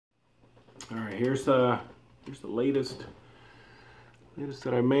All right, here's the latest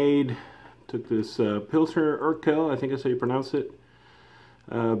that I made. Took this Pilsner Urquell, I think that's how you pronounce it,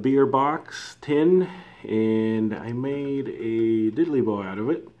 beer box tin, and I made a diddley bow out of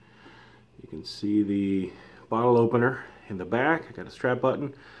it. You can see the bottle opener in the back. I got a strap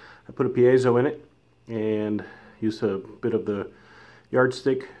button. I put a piezo in it and used a bit of the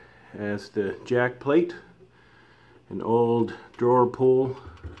yardstick as the jack plate. An old drawer pull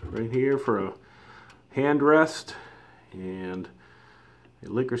right here for a hand rest, and a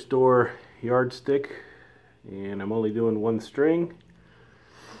liquor store yardstick, and I'm only doing one string.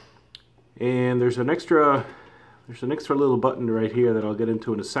 And there's an extra little button right here that I'll get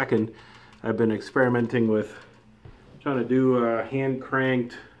into in a second. I've been experimenting with trying to do hand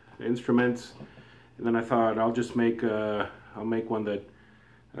cranked instruments, and then I thought I'll just make I'll make one that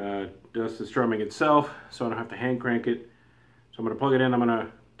does the strumming itself, so I don't have to hand crank it. So I'm going to plug it in. I'm going to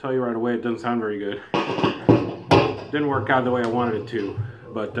tell you right away, it doesn't sound very good. Didn't work out the way I wanted it to,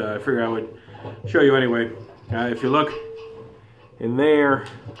 but I figured I would show you anyway. If you look in there,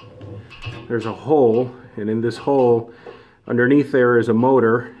 there's a hole, and in this hole underneath there is a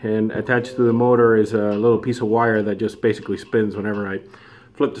motor, and attached to the motor is a little piece of wire that just basically spins whenever I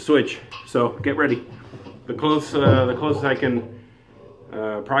flip the switch. So get ready. The closest I can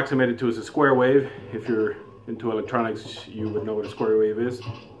approximate it to is a square wave. If you're into electronics, you would know what a square wave is,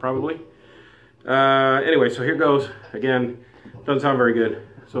 probably. Anyway, so here goes. Again, doesn't sound very good,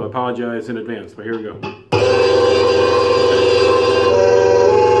 so I apologize in advance, but here we go.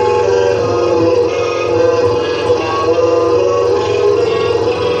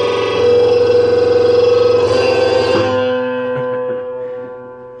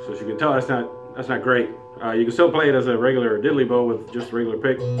 So as you can tell, that's not great. You can still play it as a regular diddley bow with just a regular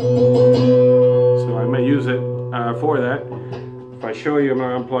pick. So I may use it for that. If I show you, I'm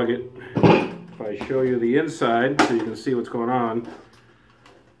going to unplug it. If I show you the inside so you can see what's going on,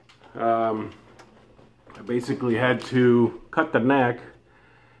 I basically had to cut the neck,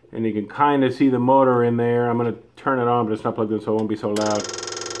 and you can kind of see the motor in there. I'm going to turn it on, but it's not plugged in, so it won't be so loud.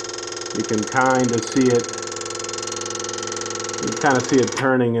 You can kind of see it. You can kind of see it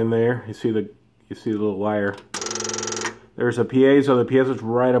turning in there. You see the little wire. There's a piezo. The piezo's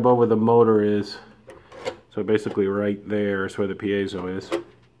right above where the motor is. So basically right there is where the piezo is.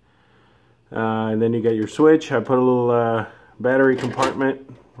 And then you get your switch. I put a little battery compartment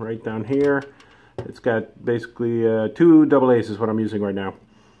right down here. It's got basically 2 AA is what I'm using right now.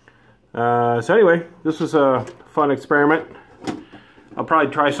 So anyway, this was a fun experiment. I'll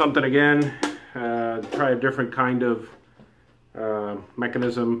probably try something again. Try a different kind of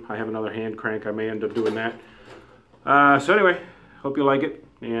mechanism. I have another hand crank. I may end up doing that. So anyway, hope you like it,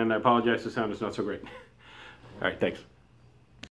 and I apologize the sound is not so great. All right, thanks.